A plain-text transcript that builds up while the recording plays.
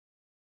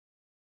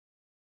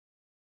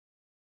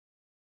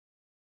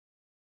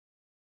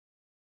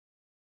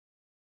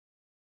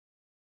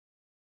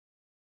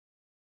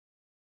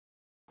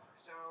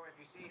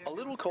A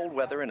little cold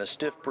weather and a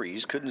stiff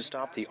breeze couldn't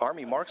stop the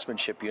Army Marksman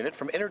Ship Unit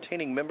from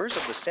entertaining members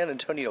of the San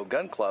Antonio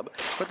Gun Club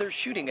with their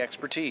shooting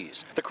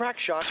expertise. The crack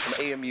shots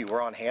from AMU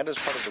were on hand as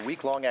part of the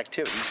week-long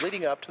activities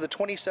leading up to the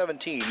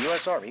 2017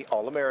 U.S. Army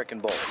All-American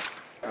Bowl.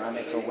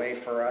 It's a way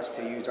for us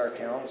to use our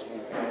talents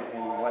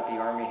and what the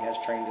Army has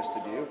trained us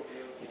to do,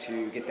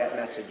 to get that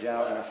message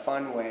out in a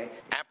fun way.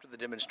 After the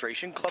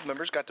demonstration, club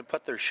members got to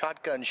put their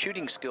shotgun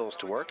shooting skills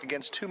to work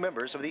against two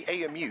members of the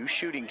AMU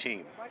shooting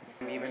team.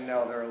 Even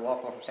though they're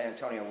local from San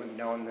Antonio, we've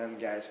known them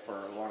guys for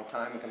a long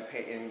time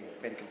and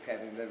been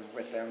competitive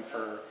with them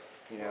for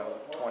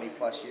 20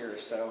 plus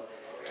years. So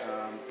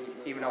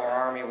even though our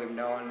Army, we've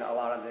known a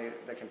lot of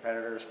the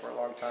competitors for a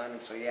long time,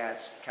 and so yeah,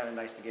 it's kind of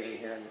nice to get in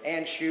here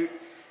and shoot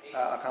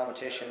a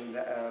competition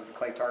of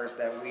clay targets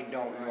that we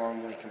don't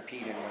normally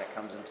compete in when it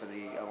comes into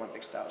the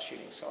Olympic style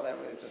shooting. So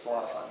it's a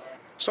lot of fun.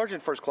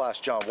 Sergeant First Class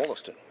John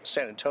Wollaston,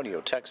 San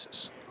Antonio,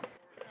 Texas.